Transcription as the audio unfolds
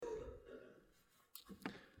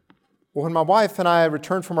Well, when my wife and I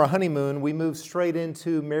returned from our honeymoon, we moved straight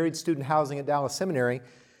into married student housing at Dallas Seminary,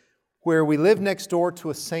 where we lived next door to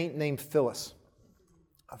a saint named Phyllis.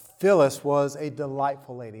 Phyllis was a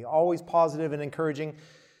delightful lady, always positive and encouraging.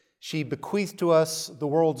 She bequeathed to us the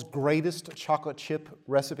world's greatest chocolate chip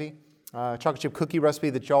recipe, chocolate chip cookie recipe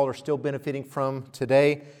that y'all are still benefiting from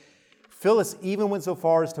today. Phyllis even went so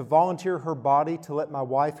far as to volunteer her body to let my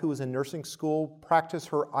wife, who was in nursing school, practice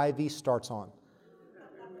her IV starts on,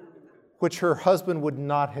 which her husband would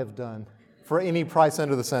not have done for any price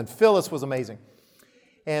under the sun. Phyllis was amazing.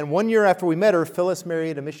 And 1 year after we met her, Phyllis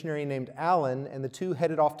married a missionary named Alan, and the two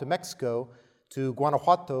headed off to Mexico, to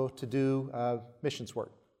Guanajuato, to do missions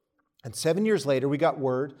work. And 7 years later, we got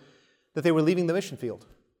word that they were leaving the mission field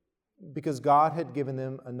because God had given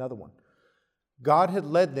them another one. God had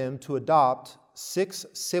led them to adopt 6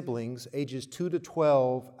 siblings, ages 2 to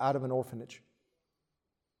 12, out of an orphanage.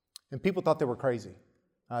 And people thought they were crazy.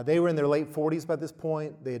 They were in their late 40s by this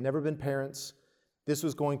point. They had never been parents. This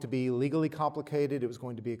was going to be legally complicated. It was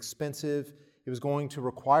going to be expensive. It was going to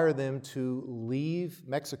require them to leave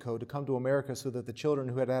Mexico to come to America so that the children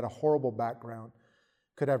who had had a horrible background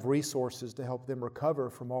could have resources to help them recover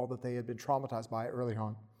from all that they had been traumatized by early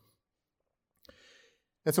on.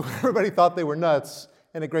 And so everybody thought they were nuts,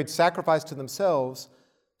 and a great sacrifice to themselves,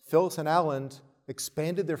 Phyllis and Alan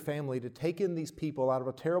expanded their family to take in these people out of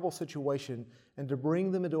a terrible situation and to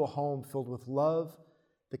bring them into a home filled with love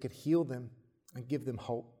that could heal them and give them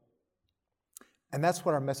hope. And that's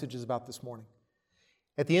what our message is about this morning.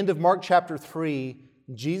 At the end of Mark chapter 3,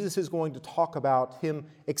 Jesus is going to talk about him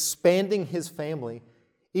expanding his family,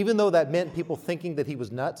 even though that meant people thinking that he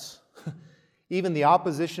was nuts. Even the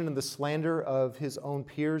opposition and the slander of his own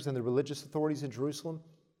peers and the religious authorities in Jerusalem.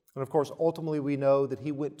 And of course, ultimately we know that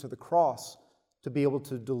he went to the cross to be able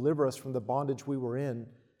to deliver us from the bondage we were in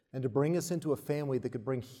and to bring us into a family that could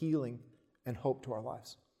bring healing and hope to our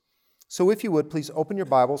lives. So if you would, please open your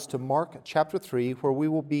Bibles to Mark chapter 3, where we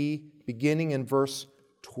will be beginning in verse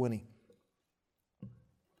 20.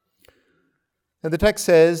 And the text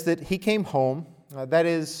says that he came home, that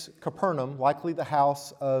is Capernaum, likely the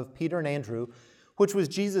house of Peter and Andrew, which was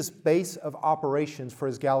Jesus' base of operations for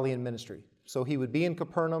his Galilean ministry. So he would be in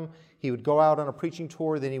Capernaum, he would go out on a preaching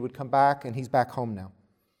tour, then he would come back, and he's back home now.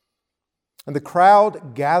 And the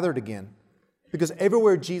crowd gathered again, because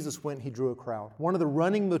everywhere Jesus went, he drew a crowd. One of the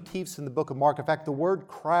running motifs in the book of Mark, in fact, the word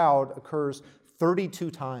crowd occurs 32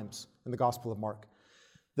 times in the Gospel of Mark.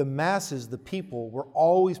 The masses, the people, were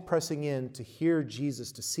always pressing in to hear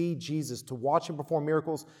Jesus, to see Jesus, to watch him perform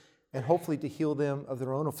miracles, and hopefully to heal them of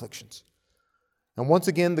their own afflictions. And once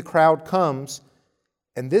again, the crowd comes,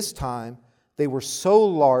 and this time they were so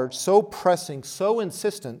large, so pressing, so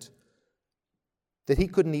insistent that he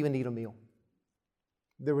couldn't even eat a meal.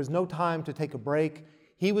 There was no time to take a break.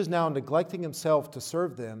 He was now neglecting himself to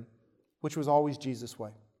serve them, which was always Jesus'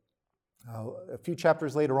 way. A few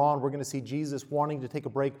chapters later on, we're going to see Jesus wanting to take a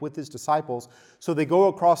break with his disciples. So they go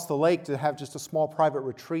across the lake to have just a small private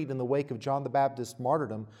retreat in the wake of John the Baptist's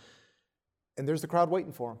martyrdom. And there's the crowd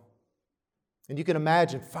waiting for him. And you can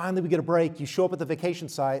imagine, finally we get a break. You show up at the vacation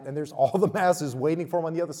site, and there's all the masses waiting for him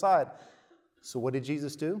on the other side. So what did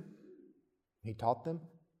Jesus do? He taught them.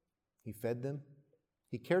 He fed them.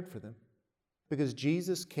 He cared for them. Because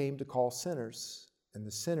Jesus came to call sinners, and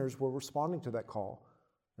the sinners were responding to that call.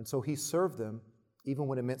 And so he served them, even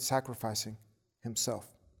when it meant sacrificing himself.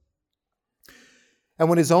 And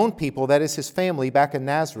when his own people, that is his family back in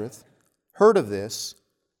Nazareth, heard of this,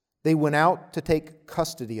 they went out to take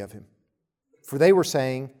custody of him. For they were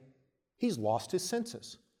saying, he's lost his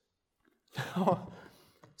senses.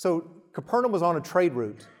 So Capernaum was on a trade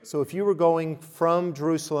route. So if you were going from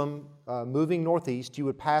Jerusalem, moving northeast, you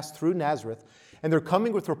would pass through Nazareth. And they're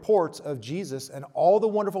coming with reports of Jesus and all the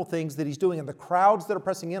wonderful things that he's doing and the crowds that are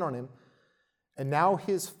pressing in on him. And now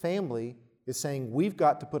his family is saying, we've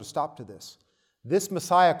got to put a stop to this. This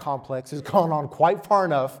Messiah complex has gone on quite far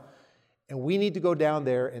enough, and we need to go down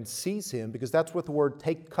there and seize him, because that's what the word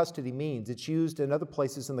take custody means. It's used in other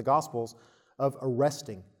places in the Gospels of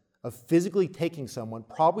arresting, of physically taking someone,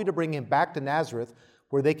 probably to bring him back to Nazareth,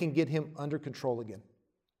 where they can get him under control again.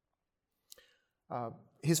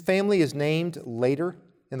 His family is named later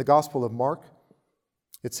in the Gospel of Mark.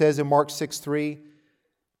 It says in Mark 6:3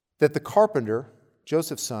 that the carpenter,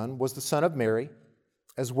 Joseph's son, was the son of Mary,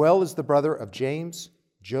 as well as the brother of James,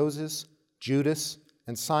 Joseph, Judas,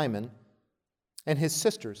 and Simon, and his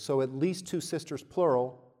sisters. So at least 2 sisters,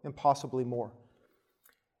 plural, and possibly more.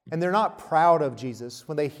 And they're not proud of Jesus.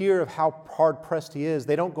 When they hear of how hard-pressed he is,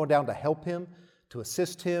 they don't go down to help him, to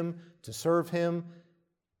assist him, to serve him.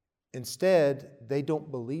 Instead, they don't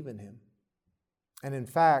believe in him. And in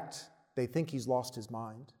fact, they think he's lost his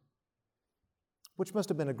mind, which must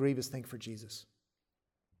have been a grievous thing for Jesus.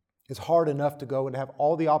 It's hard enough to go and have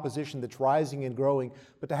all the opposition that's rising and growing,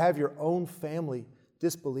 but to have your own family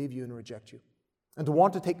disbelieve you and reject you, and to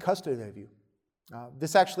want to take custody of you.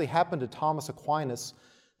 This actually happened to Thomas Aquinas,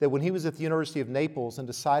 that when he was at the University of Naples and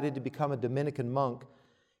decided to become a Dominican monk,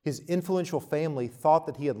 his influential family thought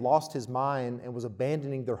that he had lost his mind and was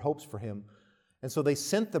abandoning their hopes for him. And so they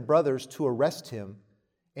sent the brothers to arrest him,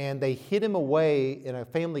 and they hid him away in a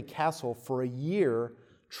family castle for a year,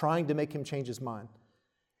 trying to make him change his mind.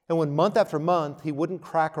 And when month after month he wouldn't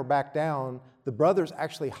crack or back down, the brothers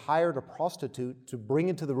actually hired a prostitute to bring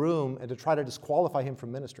into the room and to try to disqualify him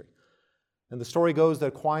from ministry. And the story goes that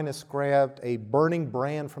Aquinas grabbed a burning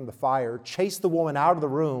brand from the fire, chased the woman out of the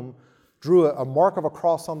room, drew a mark of a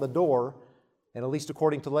cross on the door, and at least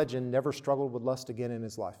according to legend, never struggled with lust again in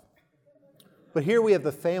his life. But here we have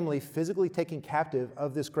the family physically taken captive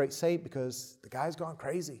of this great saint because the guy's gone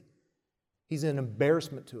crazy. He's an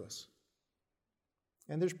embarrassment to us.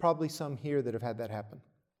 And there's probably some here that have had that happen.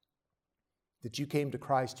 That you came to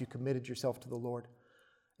Christ, you committed yourself to the Lord,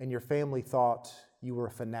 and your family thought you were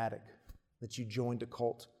a fanatic, that you joined a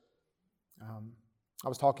cult. I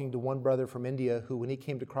was talking to one brother from India who, when he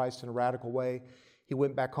came to Christ in a radical way, he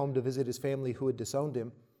went back home to visit his family who had disowned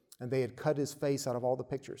him, and they had cut his face out of all the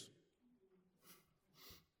pictures.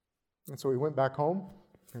 And so he went back home,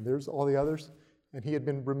 and there's all the others, and he had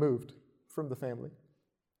been removed from the family.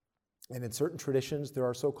 And in certain traditions, there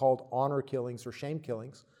are so-called honor killings or shame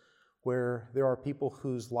killings, where there are people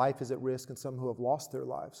whose life is at risk and some who have lost their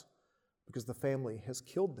lives because the family has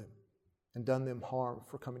killed them and done them harm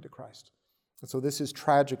for coming to Christ. And so this is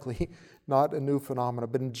tragically not a new phenomenon.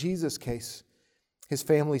 But in Jesus' case, his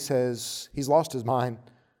family says he's lost his mind.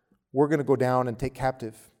 We're going to go down and take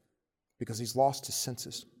captive because he's lost his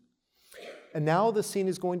senses. And now the scene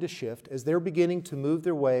is going to shift. As they're beginning to move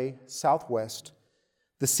their way southwest,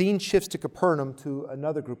 the scene shifts to Capernaum to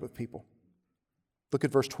another group of people. Look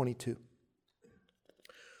at verse 22.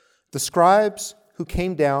 The scribes who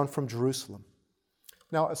came down from Jerusalem.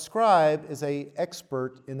 Now, a scribe is an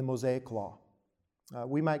expert in the Mosaic law.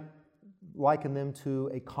 We might liken them to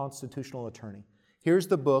a constitutional attorney. Here's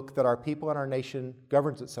the book that our people and our nation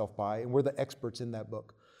governs itself by, and we're the experts in that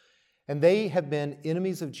book. And they have been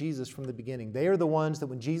enemies of Jesus from the beginning. They are the ones that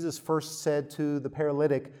when Jesus first said to the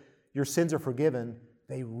paralytic, "Your sins are forgiven,"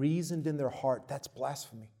 they reasoned in their heart, that's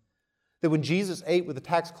blasphemy. That when Jesus ate with the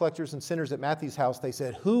tax collectors and sinners at Matthew's house, they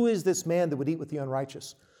said, "Who is this man that would eat with the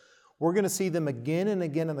unrighteous?" We're going to see them again and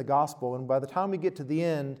again in the gospel, and by the time we get to the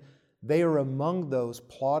end, they are among those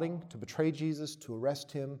plotting to betray Jesus, to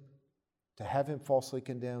arrest him, to have him falsely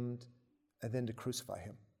condemned, and then to crucify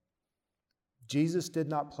him. Jesus did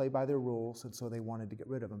not play by their rules, and so they wanted to get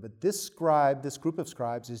rid of him. But this group of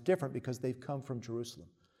scribes, is different because they've come from Jerusalem.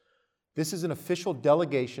 This is an official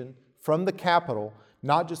delegation from the capital,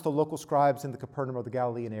 not just the local scribes in the Capernaum or the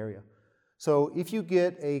Galilean area. So if you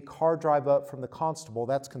get a car drive up from the constable,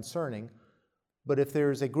 that's concerning. But if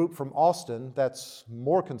there's a group from Austin, that's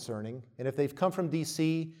more concerning. And if they've come from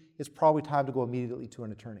D.C., it's probably time to go immediately to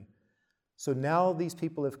an attorney. So now these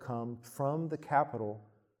people have come from the capital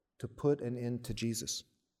to put an end to Jesus.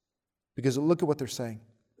 Because look at what they're saying.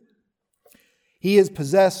 He is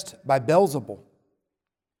possessed by Beelzebul,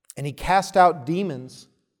 and he cast out demons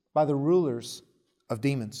by the rulers of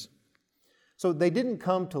demons. So they didn't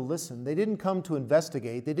come to listen. They didn't come to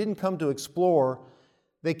investigate. They didn't come to explore.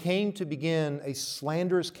 They came to begin a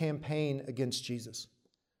slanderous campaign against Jesus,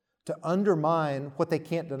 to undermine what they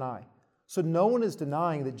can't deny. So no one is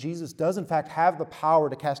denying that Jesus does in fact have the power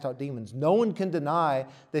to cast out demons. No one can deny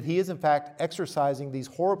that he is in fact exorcising these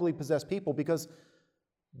horribly possessed people because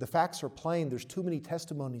the facts are plain. There's too many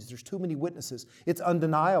testimonies. There's too many witnesses. It's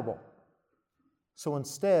undeniable. So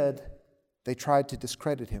instead, they tried to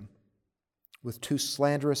discredit him with two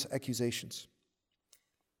slanderous accusations.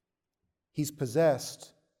 He's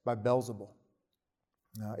possessed by Beelzebul.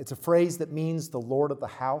 It's a phrase that means the Lord of the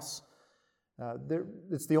house.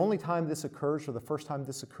 It's the only time this occurs, or the first time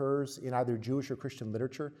this occurs in either Jewish or Christian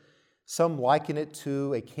literature. Some liken it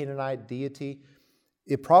to a Canaanite deity.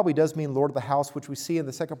 It probably does mean Lord of the house, which we see in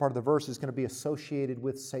the second part of the verse is going to be associated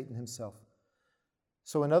with Satan himself.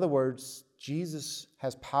 So in other words, Jesus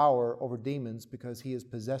has power over demons because he is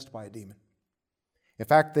possessed by a demon. In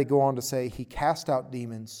fact, they go on to say he cast out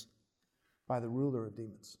demons by the ruler of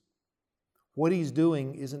demons. What he's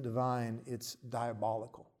doing isn't divine, it's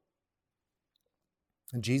diabolical.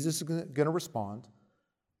 And Jesus is going to respond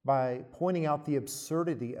by pointing out the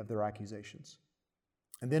absurdity of their accusations,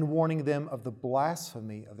 and then warning them of the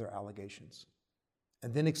blasphemy of their allegations,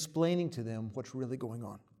 and then explaining to them what's really going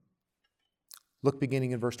on. Look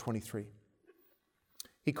beginning in verse 23.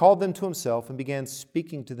 He called them to himself and began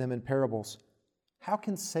speaking to them in parables. How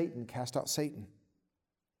can Satan cast out Satan?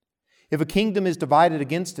 If a kingdom is divided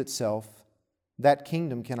against itself, that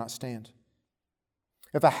kingdom cannot stand.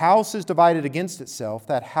 If a house is divided against itself,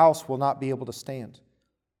 that house will not be able to stand.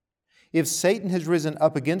 If Satan has risen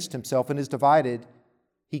up against himself and is divided,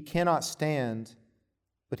 he cannot stand,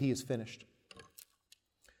 but he is finished.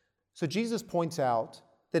 So Jesus points out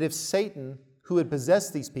that if Satan, who had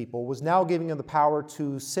possessed these people, was now giving him the power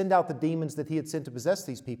to send out the demons that he had sent to possess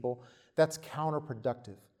these people, that's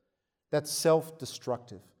counterproductive. That's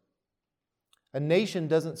self-destructive. A nation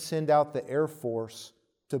doesn't send out the Air Force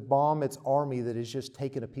to bomb its army that has just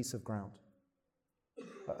taken a piece of ground.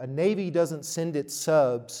 A navy doesn't send its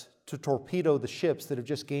subs to torpedo the ships that have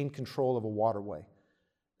just gained control of a waterway.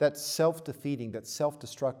 That's self-defeating, that's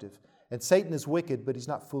self-destructive. And Satan is wicked, but he's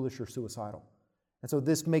not foolish or suicidal. And so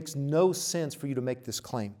this makes no sense for you to make this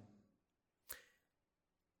claim.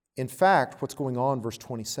 In fact, what's going on, verse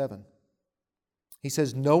 27, he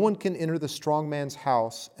says, no one can enter the strong man's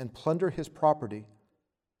house and plunder his property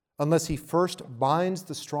unless he first binds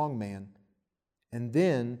the strong man, and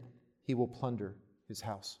then he will plunder his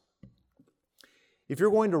house. If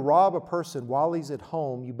you're going to rob a person while he's at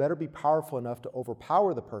home, you better be powerful enough to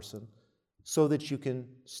overpower the person so that you can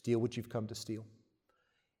steal what you've come to steal.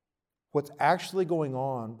 What's actually going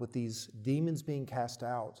on with these demons being cast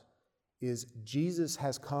out is Jesus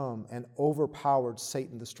has come and overpowered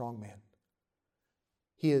Satan, the strong man.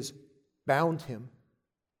 He has bound him,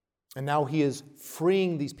 and now he is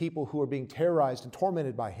freeing these people who are being terrorized and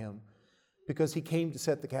tormented by him because he came to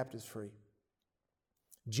set the captives free.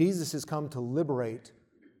 Jesus has come to liberate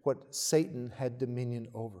what Satan had dominion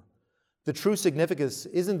over. The true significance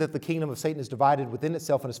isn't that the kingdom of Satan is divided within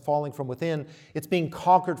itself and is falling from within. It's being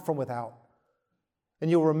conquered from without.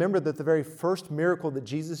 And you'll remember that the very first miracle that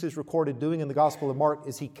Jesus is recorded doing in the Gospel of Mark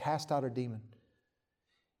is he cast out a demon.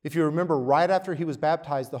 If you remember, right after he was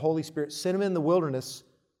baptized, the Holy Spirit sent him in the wilderness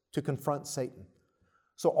to confront Satan.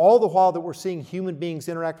 So all the while that we're seeing human beings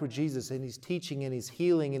interact with Jesus and he's teaching and he's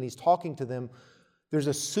healing and he's talking to them, there's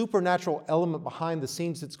a supernatural element behind the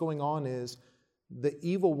scenes that's going on is the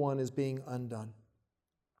evil one is being undone.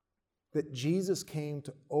 That Jesus came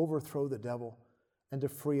to overthrow the devil and to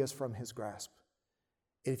free us from his grasp.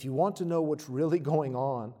 And if you want to know what's really going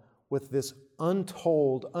on with this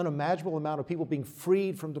untold, unimaginable amount of people being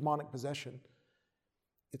freed from demonic possession,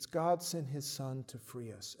 it's God sent his Son to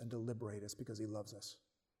free us and to liberate us because he loves us.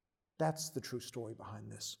 That's the true story behind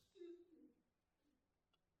this.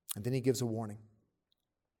 And then he gives a warning.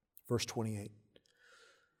 Verse 28.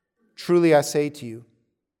 Truly I say to you,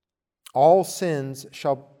 all sins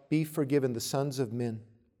shall be forgiven the sons of men,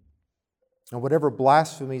 and whatever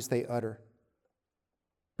blasphemies they utter.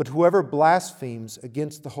 But whoever blasphemes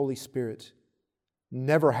against the Holy Spirit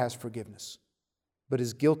never has forgiveness, but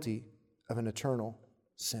is guilty of an eternal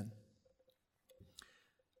sin.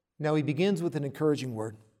 Now he begins with an encouraging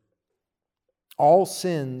word. All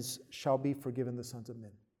sins shall be forgiven the sons of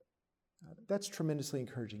men. That's tremendously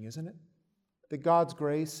encouraging, isn't it? That God's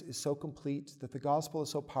grace is so complete, that the gospel is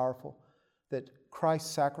so powerful, that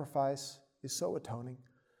Christ's sacrifice is so atoning,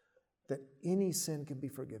 that any sin can be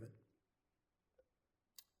forgiven.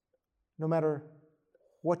 No matter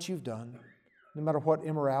what you've done, no matter what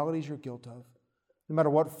immoralities you're guilty of, no matter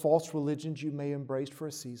what false religions you may have embraced for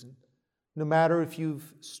a season, no matter if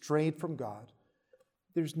you've strayed from God,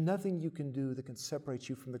 there's nothing you can do that can separate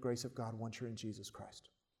you from the grace of God once you're in Jesus Christ.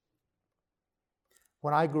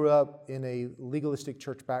 When I grew up in a legalistic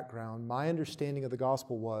church background, my understanding of the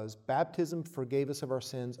gospel was baptism forgave us of our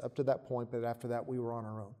sins up to that point, but after that we were on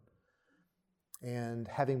our own. And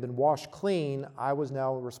having been washed clean, I was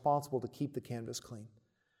now responsible to keep the canvas clean.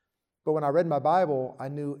 But when I read my Bible, I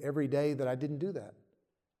knew every day that I didn't do that.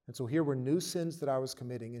 And so here were new sins that I was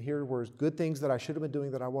committing, and here were good things that I should have been doing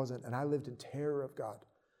that I wasn't, and I lived in terror of God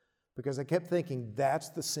because I kept thinking that's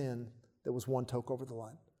the sin that was one toke over the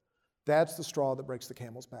line. That's the straw that breaks the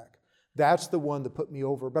camel's back. That's the one that put me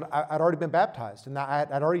over. But I'd already been baptized, and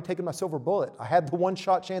I'd already taken my silver bullet. I had the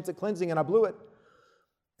one-shot chance at cleansing, and I blew it.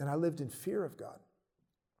 And I lived in fear of God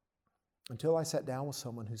until I sat down with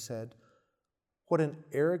someone who said, what an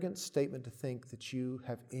arrogant statement to think that you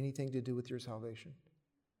have anything to do with your salvation.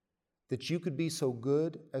 That you could be so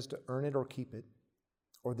good as to earn it or keep it,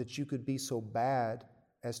 or that you could be so bad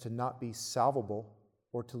as to not be salvable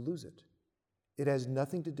or to lose it. It has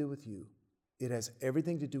nothing to do with you. It has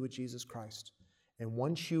everything to do with Jesus Christ. And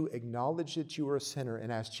once you acknowledge that you are a sinner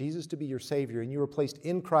and ask Jesus to be your Savior and you are placed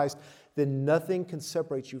in Christ, then nothing can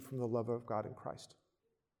separate you from the love of God in Christ.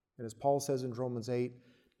 And as Paul says in Romans 8,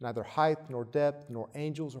 neither height, nor depth, nor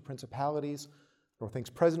angels, or principalities, nor things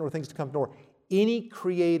present, nor things to come, nor any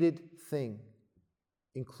created thing,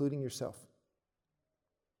 including yourself,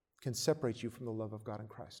 can separate you from the love of God in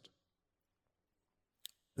Christ.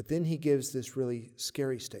 But then he gives this really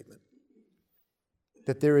scary statement,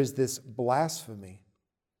 that there is this blasphemy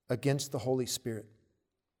against the Holy Spirit.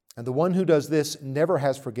 And the one who does this never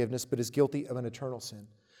has forgiveness, but is guilty of an eternal sin.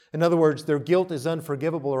 In other words, their guilt is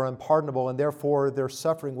unforgivable or unpardonable, and therefore their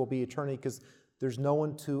suffering will be eternity because there's no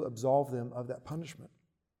one to absolve them of that punishment.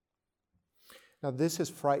 Now, this has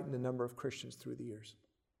frightened a number of Christians through the years.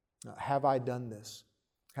 Have I done this?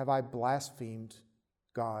 Have I blasphemed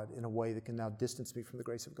God in a way that can now distance me from the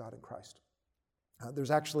grace of God in Christ?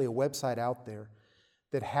 There's actually a website out there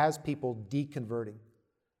that has people deconverting.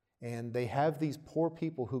 And they have these poor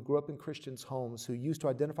people who grew up in Christians' homes who used to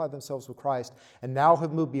identify themselves with Christ and now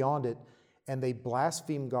have moved beyond it, and they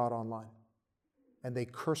blaspheme God online. And they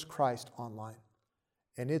curse Christ online.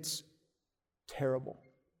 And it's terrible.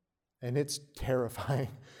 And it's terrifying.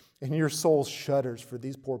 And your soul shudders for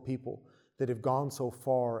these poor people that have gone so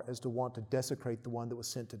far as to want to desecrate the one that was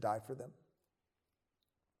sent to die for them.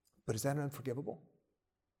 But is that unforgivable?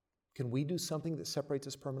 Can we do something that separates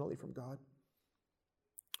us permanently from God?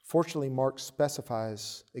 Fortunately, Mark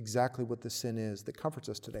specifies exactly what the sin is that comforts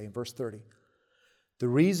us today in verse 30. The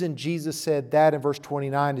reason Jesus said that in verse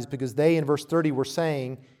 29 is because they in verse 30 were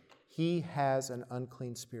saying, he has an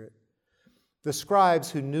unclean spirit. The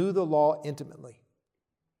scribes who knew the law intimately,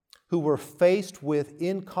 who were faced with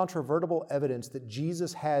incontrovertible evidence that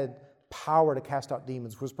Jesus had power to cast out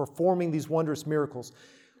demons, was performing these wondrous miracles,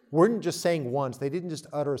 weren't just saying once. They didn't just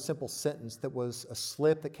utter a simple sentence that was a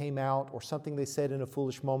slip that came out or something they said in a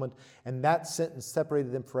foolish moment, and that sentence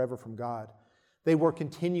separated them forever from God. They were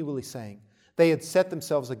continually saying. They had set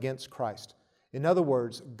themselves against Christ. In other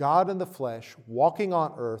words, God in the flesh, walking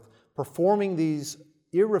on earth, performing these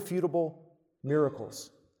irrefutable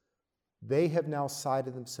miracles. They have now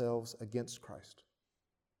sided themselves against Christ.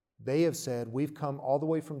 They have said, we've come all the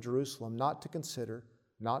way from Jerusalem not to consider,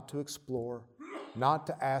 not to explore, not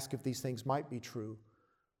to ask if these things might be true,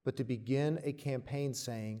 but to begin a campaign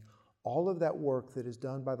saying, all of that work that is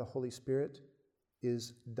done by the Holy Spirit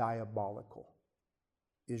is diabolical,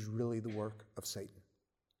 is really the work of Satan.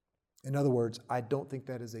 In other words, I don't think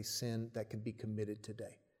that is a sin that can be committed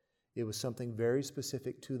today. It was something very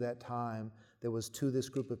specific to that time that was to this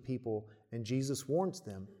group of people, and Jesus warns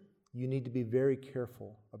them, you need to be very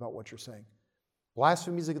careful about what you're saying.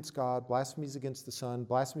 Blasphemies against God, blasphemies against the Son,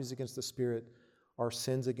 blasphemies against the Spirit are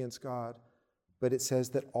sins against God, but it says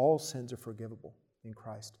that all sins are forgivable in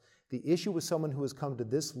Christ. The issue with someone who has come to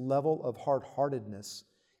this level of hard-heartedness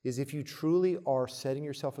is if you truly are setting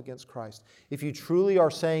yourself against Christ, if you truly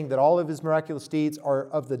are saying that all of his miraculous deeds are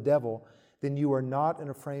of the devil, then you are not in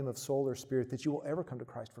a frame of soul or spirit that you will ever come to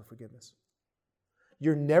Christ for forgiveness.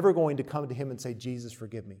 You're never going to come to him and say, Jesus,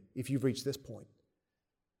 forgive me, if you've reached this point.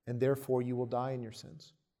 And therefore you will die in your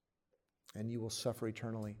sins, and you will suffer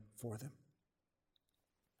eternally for them.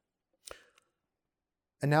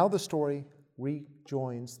 And now the story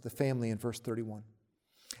rejoins the family in verse 31.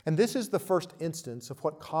 And this is the first instance of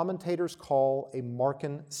what commentators call a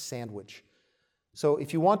Markan sandwich. So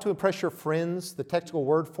if you want to impress your friends, the technical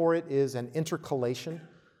word for it is an intercalation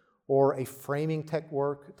or a framing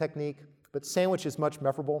technique, but sandwich is much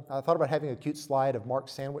preferable. I thought about having a cute slide of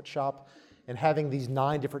Mark's sandwich shop and having these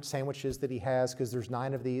 9 different sandwiches that he has, because there's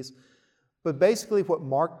 9 of these. But basically what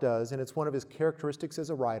Mark does, and it's one of his characteristics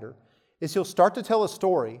as a writer, is he'll start to tell a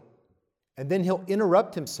story, and then he'll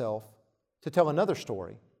interrupt himself to tell another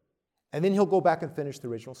story, and then he'll go back and finish the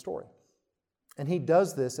original story. And he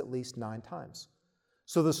does this at least 9 times.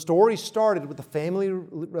 So the story started with the family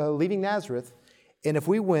leaving Nazareth, and if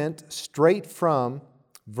we went straight from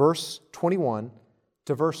verse 21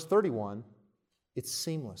 to verse 31, it's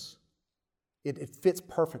seamless. It fits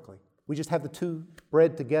perfectly. We just have the 2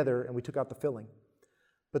 bread together, and we took out the filling.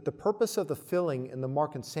 But the purpose of the filling in the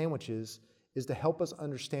Markan sandwiches is to help us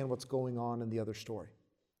understand what's going on in the other story.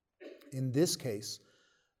 In this case,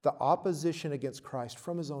 the opposition against Christ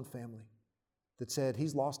from his own family that said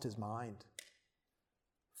he's lost his mind.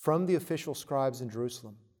 From the official scribes in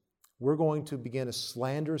Jerusalem, we're going to begin a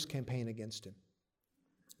slanderous campaign against him,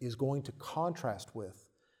 is going to contrast with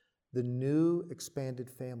the new expanded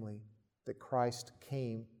family that Christ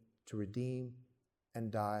came to redeem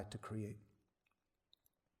and die to create.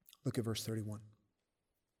 Look at verse 31.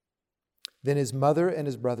 Then his mother and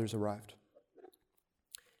his brothers arrived.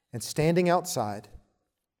 And standing outside,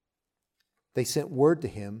 they sent word to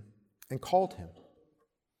him and called him.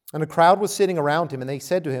 And a crowd was sitting around him, and they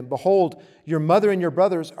said to him, Behold, your mother and your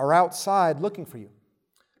brothers are outside looking for you.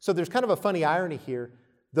 So there's kind of a funny irony here.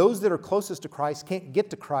 Those that are closest to Christ can't get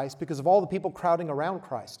to Christ because of all the people crowding around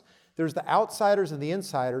Christ. There's the outsiders and the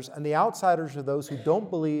insiders, and the outsiders are those who don't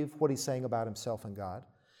believe what he's saying about himself and God.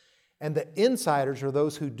 And the insiders are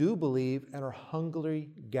those who do believe and are hungrily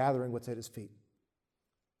gathering what's at his feet.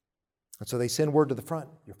 And so they send word to the front,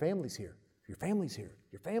 your family's here, your family's here,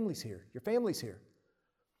 your family's here, your family's here.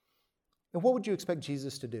 And what would you expect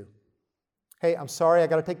Jesus to do? Hey, I'm sorry, I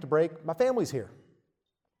got to take the break. My family's here.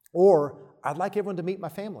 Or, I'd like everyone to meet my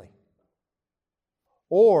family.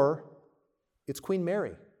 Or, it's Queen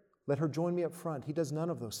Mary. Let her join me up front. He does none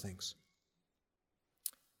of those things.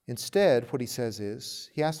 Instead, what he says is,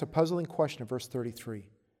 he asks a puzzling question in verse 33.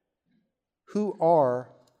 Who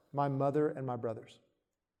are my mother and my brothers?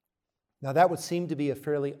 Now, that would seem to be a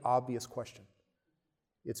fairly obvious question.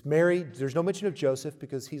 It's Mary. There's no mention of Joseph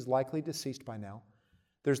because he's likely deceased by now.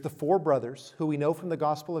 There's the 4 brothers who we know from the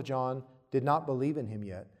Gospel of John did not believe in him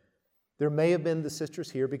yet. There may have been the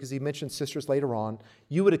sisters here because he mentions sisters later on.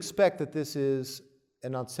 You would expect that this is a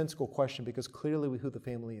nonsensical question because clearly who the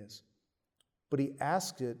family is. But he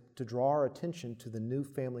asked it to draw our attention to the new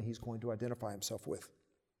family he's going to identify himself with.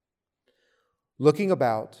 Looking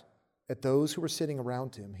about at those who were sitting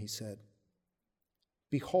around him, he said,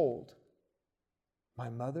 "Behold, my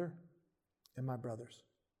mother and my brothers."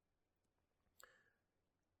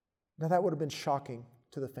 Now that would have been shocking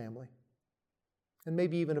to the family and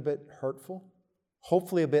maybe even a bit hurtful,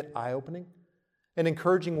 hopefully a bit eye-opening. An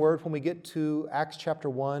encouraging word when we get to Acts chapter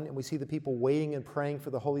 1 and we see the people waiting and praying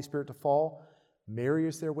for the Holy Spirit to fall. Mary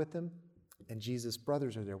is there with them and Jesus'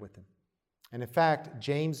 brothers are there with him. And in fact,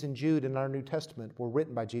 James and Jude in our New Testament were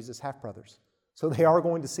written by Jesus' half-brothers. So they are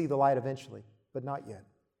going to see the light eventually, but not yet.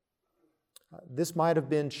 This might have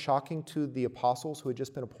been shocking to the apostles who had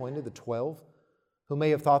just been appointed, the 12, who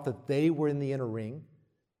may have thought that they were in the inner ring.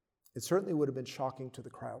 It certainly would have been shocking to the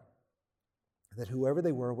crowd that whoever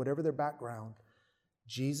they were, whatever their background,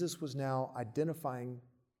 Jesus was now identifying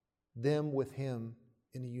them with him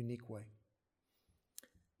in a unique way.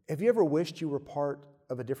 Have you ever wished you were part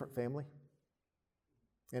of a different family?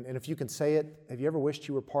 And if you can say it, have you ever wished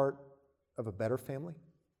you were part of a better family?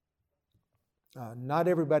 Not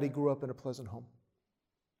everybody grew up in a pleasant home.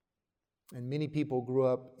 And many people grew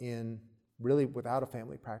up in really without a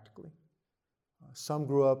family practically. Some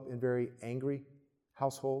grew up in very angry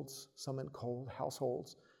households, some in cold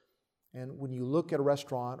households. And when you look at a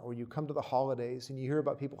restaurant or you come to the holidays and you hear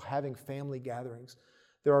about people having family gatherings,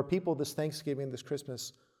 there are people this Thanksgiving, this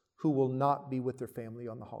Christmas, who will not be with their family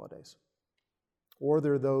on the holidays. Or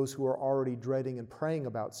there are those who are already dreading and praying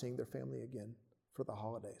about seeing their family again for the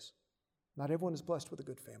holidays. Not everyone is blessed with a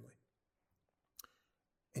good family.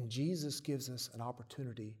 And Jesus gives us an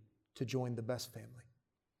opportunity to join the best family.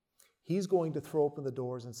 He's going to throw open the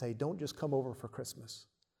doors and say, don't just come over for Christmas,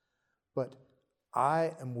 but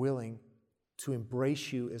I am willing to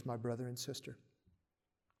embrace you as my brother and sister.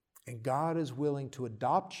 And God is willing to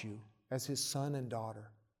adopt you as his son and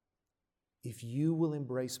daughter if you will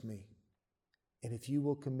embrace me and if you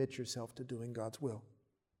will commit yourself to doing God's will.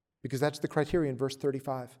 Because that's the criteria in verse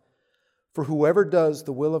 35. For whoever does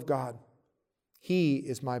the will of God, he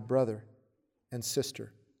is my brother and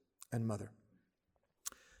sister and mother.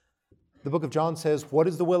 The book of John says, what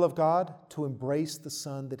is the will of God? To embrace the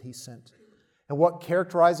Son that he sent. And what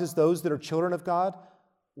characterizes those that are children of God?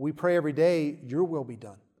 We pray every day, your will be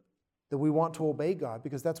done. That we want to obey God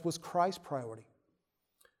because that was Christ's priority.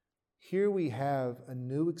 Here we have a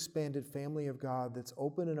new expanded family of God that's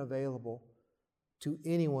open and available to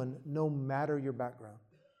anyone, no matter your background.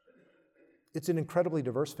 It's an incredibly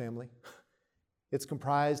diverse family. It's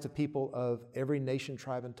comprised of people of every nation,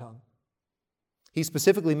 tribe, and tongue. He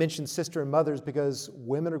specifically mentions sister and mothers because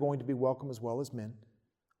women are going to be welcome as well as men,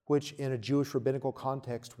 which in a Jewish rabbinical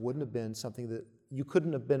context wouldn't have been something that you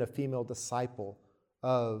couldn't have been a female disciple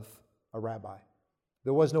of a rabbi.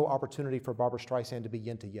 There was no opportunity for Barbara Streisand to be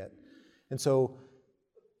Yenta yet. And so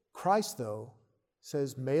Christ, though,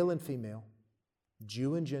 says male and female,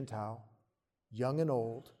 Jew and Gentile, young and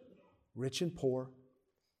old, rich and poor,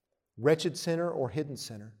 wretched sinner or hidden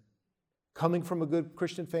sinner, coming from a good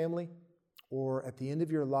Christian family, or at the end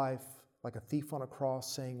of your life, like a thief on a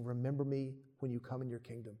cross, saying, remember me when you come in your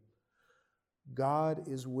kingdom. God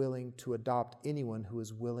is willing to adopt anyone who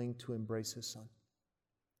is willing to embrace his Son.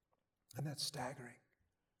 And that's staggering.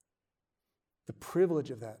 The privilege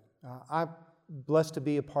of that. I'm blessed to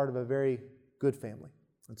be a part of a very good family.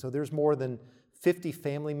 And so there's more than 50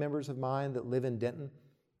 family members of mine that live in Denton,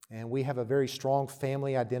 and we have a very strong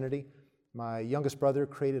family identity. My youngest brother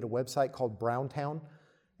created a website called Browntown,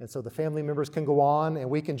 and so the family members can go on and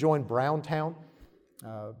we can join Browntown.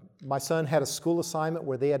 My son had a school assignment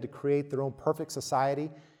where they had to create their own perfect society,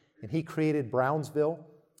 and he created Brownsville.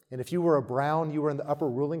 And if you were a Brown, you were in the upper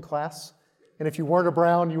ruling class. And if you weren't a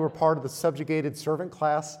Brown, you were part of the subjugated servant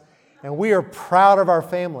class. And we are proud of our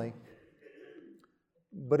family.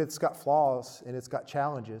 But it's got flaws, and it's got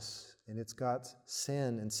challenges, and it's got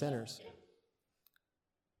sin and sinners.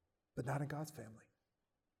 But not in God's family.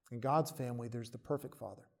 In God's family, there's the perfect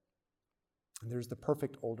father. And there's the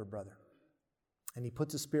perfect older brother. And He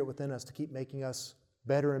puts His Spirit within us to keep making us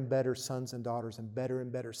better and better sons and daughters and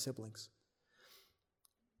better siblings.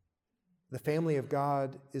 The family of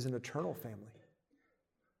God is an eternal family.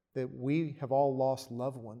 That we have all lost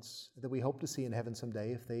loved ones that we hope to see in heaven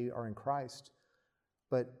someday if they are in Christ.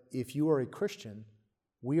 But if you are a Christian,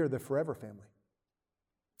 we are the forever family.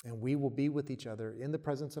 And we will be with each other in the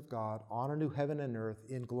presence of God on a new heaven and earth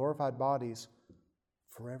in glorified bodies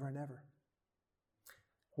forever and ever.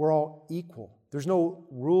 We're all equal. There's no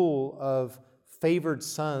rule of favored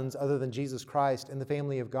sons other than Jesus Christ in the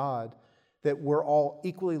family of God, that we're all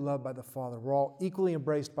equally loved by the Father. We're all equally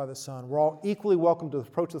embraced by the Son. We're all equally welcome to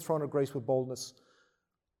approach the throne of grace with boldness.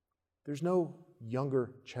 There's no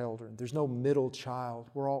younger children. There's no middle child.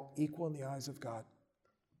 We're all equal in the eyes of God.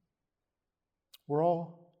 We're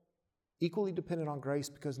all equally dependent on grace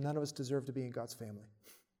because none of us deserve to be in God's family.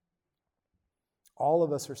 All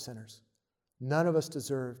of us are sinners. None of us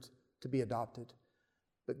deserved to be adopted.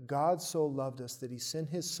 But God so loved us that He sent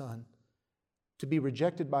His Son to be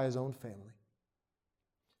rejected by His own family,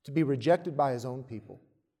 to be rejected by His own people,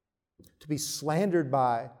 to be slandered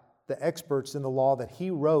by the experts in the law that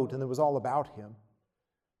He wrote and that was all about Him,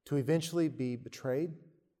 to eventually be betrayed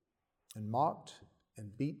and mocked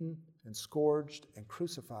and beaten and scourged and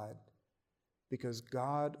crucified because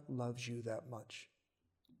God loves you that much.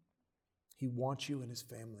 He wants you in His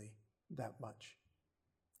family that much.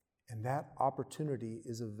 And that opportunity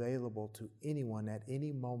is available to anyone at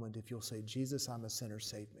any moment if you'll say, Jesus, I'm a sinner,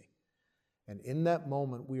 save me. And in that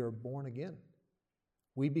moment, we are born again.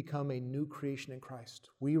 We become a new creation in Christ.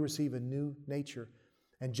 We receive a new nature.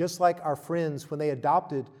 And just like our friends, when they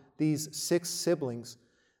adopted these 6 siblings,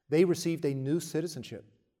 they received a new citizenship.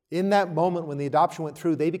 In that moment when the adoption went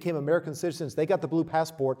through, they became American citizens. They got the blue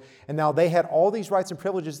passport, and now they had all these rights and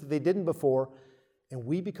privileges that they didn't before. And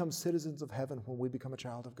we become citizens of heaven when we become a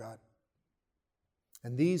child of God.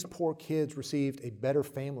 And these poor kids received a better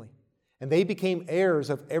family. And they became heirs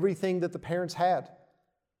of everything that the parents had.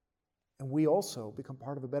 And we also become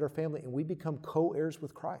part of a better family. And we become co-heirs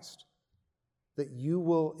with Christ. That you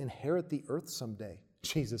will inherit the earth someday,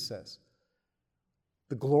 Jesus says.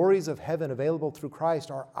 The glories of heaven available through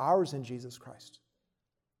Christ are ours in Jesus Christ.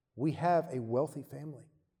 We have a wealthy family.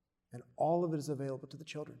 And all of it is available to the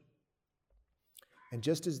children. And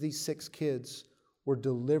just as these 6 kids were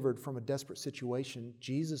delivered from a desperate situation,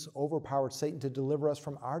 Jesus overpowered Satan to deliver us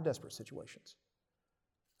from our desperate situations,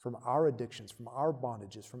 from our addictions, from our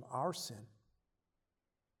bondages, from our sin.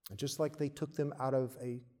 And just like they took them out of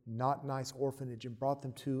a not nice orphanage and brought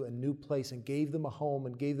them to a new place and gave them a home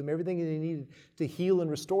and gave them everything they needed to heal and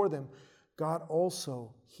restore them, God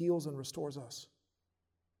also heals and restores us.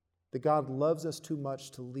 That God loves us too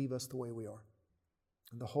much to leave us the way we are.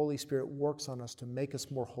 And the Holy Spirit works on us to make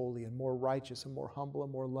us more holy and more righteous and more humble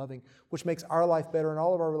and more loving, which makes our life better and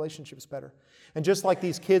all of our relationships better. And just like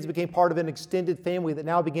these kids became part of an extended family that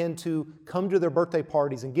now began to come to their birthday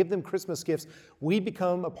parties and give them Christmas gifts, we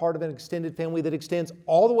become a part of an extended family that extends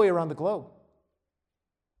all the way around the globe.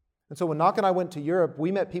 And so when Knock and I went to Europe,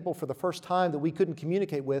 we met people for the first time that we couldn't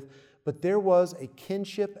communicate with, but there was a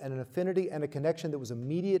kinship and an affinity and a connection that was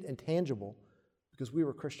immediate and tangible because we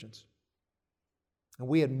were Christians. And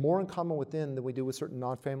we had more in common with them than we do with certain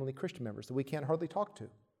non-family Christian members that we can't hardly talk to.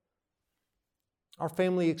 Our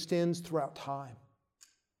family extends throughout time,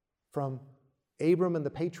 from Abram and the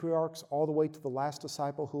patriarchs all the way to the last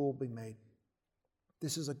disciple who will be made.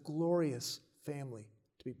 This is a glorious family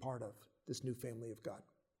to be part of, this new family of God.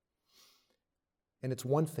 And it's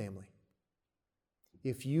one family.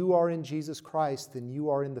 If you are in Jesus Christ, then you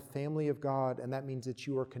are in the family of God, and that means that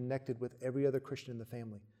you are connected with every other Christian in the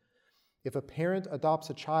family. If a parent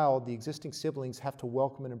adopts a child, the existing siblings have to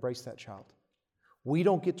welcome and embrace that child. We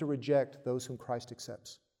don't get to reject those whom Christ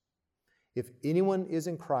accepts. If anyone is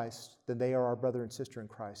in Christ, then they are our brother and sister in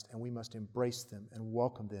Christ, and we must embrace them and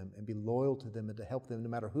welcome them and be loyal to them and to help them no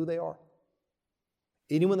matter who they are.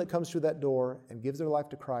 Anyone that comes through that door and gives their life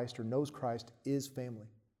to Christ or knows Christ is family.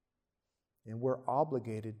 And we're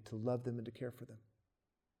obligated to love them and to care for them.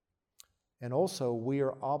 And also, we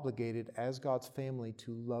are obligated as God's family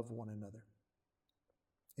to love one another.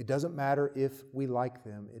 It doesn't matter if we like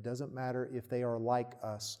them. It doesn't matter if they are like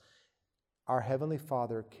us. Our Heavenly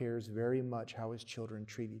Father cares very much how His children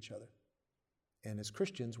treat each other. And as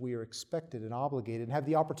Christians, we are expected and obligated and have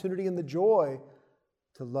the opportunity and the joy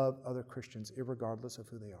to love other Christians, irregardless of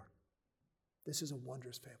who they are. This is a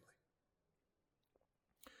wondrous family.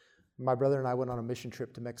 My brother and I went on a mission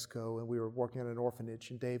trip to Mexico, and we were working at an orphanage,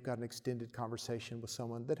 and Dave got an extended conversation with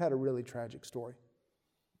someone that had a really tragic story.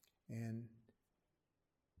 And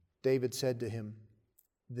David said to him,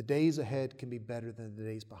 "The days ahead can be better than the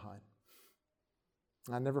days behind."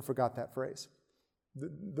 I never forgot that phrase.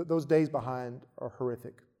 Those days behind are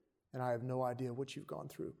horrific, and I have no idea what you've gone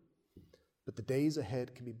through. But the days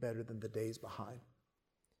ahead can be better than the days behind.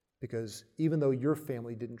 Because even though your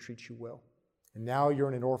family didn't treat you well, and now you're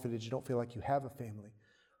in an orphanage, you don't feel like you have a family,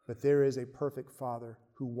 but there is a perfect Father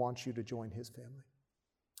who wants you to join His family.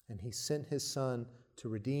 And He sent His Son to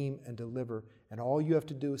redeem and deliver, and all you have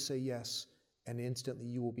to do is say yes, and instantly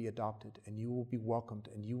you will be adopted, and you will be welcomed,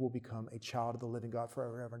 and you will become a child of the living God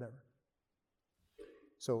forever, ever, and ever.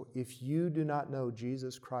 So if you do not know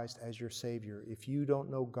Jesus Christ as your Savior, if you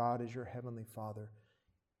don't know God as your Heavenly Father,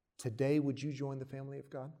 today would you join the family of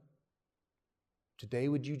God? Today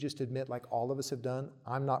would you just admit, like all of us have done,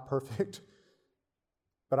 I'm not perfect,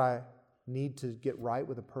 but I need to get right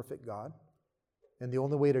with a perfect God? And the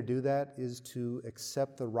only way to do that is to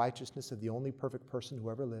accept the righteousness of the only perfect person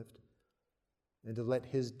who ever lived, and to let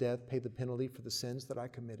His death pay the penalty for the sins that I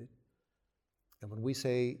committed. And when we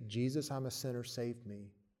say, "Jesus, I'm a sinner, save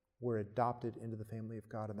me," we're adopted into the family of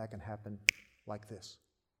God, and that can happen like this.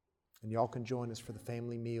 And y'all can join us for the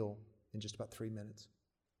family meal in just about 3 minutes.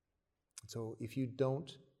 So if you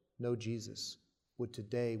don't know Jesus, would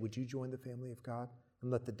you join the family of God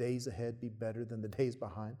and let the days ahead be better than the days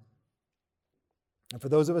behind? And for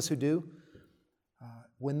those of us who do,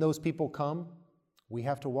 when those people come, we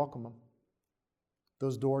have to welcome them.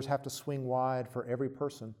 Those doors have to swing wide for every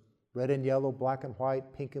person. Red and yellow, black and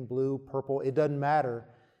white, pink and blue, purple, it doesn't matter.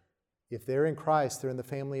 If they're in Christ, they're in the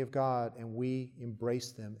family of God, and we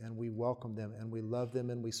embrace them, and we welcome them, and we love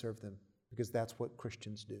them, and we serve them, because that's what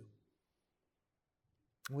Christians do.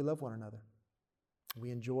 And we love one another. We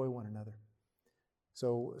enjoy one another.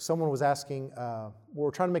 So someone was asking,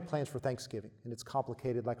 we're trying to make plans for Thanksgiving, and it's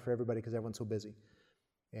complicated like for everybody because everyone's so busy.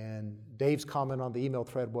 And Dave's comment on the email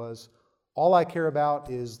thread was, "All I care about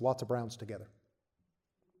is lots of Browns together."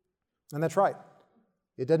 And that's right.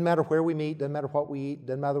 It doesn't matter where we meet, doesn't matter what we eat,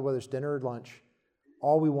 doesn't matter whether it's dinner or lunch.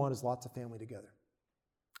 All we want is lots of family together.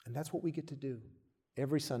 And that's what we get to do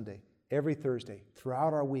every Sunday, every Thursday,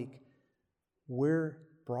 throughout our week. We're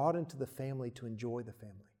brought into the family to enjoy the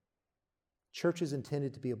family. Church is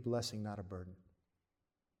intended to be a blessing, not a burden.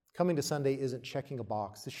 Coming to Sunday isn't checking a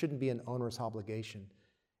box. This shouldn't be an onerous obligation.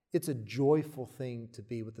 It's a joyful thing to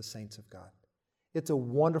be with the saints of God. It's a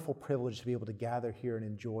wonderful privilege to be able to gather here and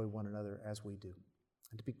enjoy one another as we do,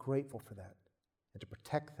 and to be grateful for that, and to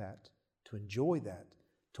protect that, to enjoy that,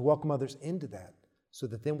 to welcome others into that, so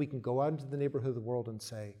that then we can go out into the neighborhood of the world and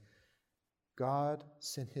say, God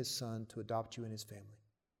sent His Son to adopt you in His family.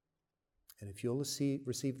 And if you'll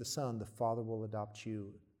receive the Son, the Father will adopt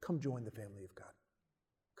you. Come join the family of God.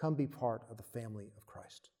 Come be part of the family of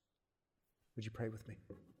Christ. Would you pray with me?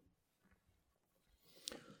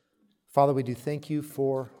 Father, we do thank you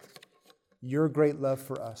for your great love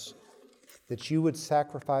for us, that you would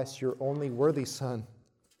sacrifice your only worthy Son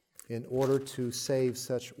in order to save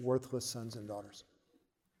such worthless sons and daughters.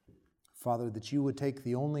 Father, that you would take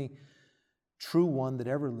the only true one that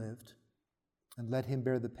ever lived and let Him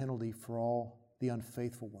bear the penalty for all the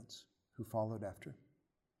unfaithful ones who followed after.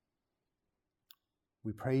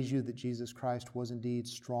 We praise you that Jesus Christ was indeed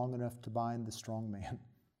strong enough to bind the strong man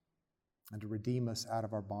and to redeem us out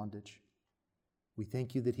of our bondage. We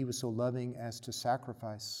thank you that He was so loving as to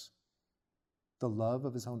sacrifice the love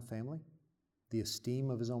of His own family, the esteem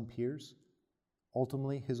of His own peers,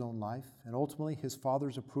 ultimately His own life, and ultimately His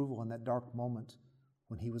Father's approval in that dark moment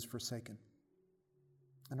when He was forsaken.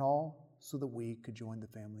 And all so that we could join the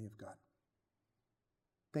family of God.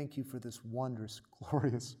 Thank you for this wondrous,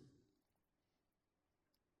 glorious,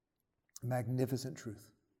 magnificent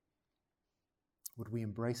truth. Would we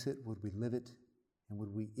embrace it? Would we live it? And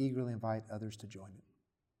would we eagerly invite others to join it?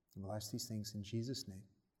 And we'll ask these things in Jesus' name.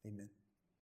 Amen.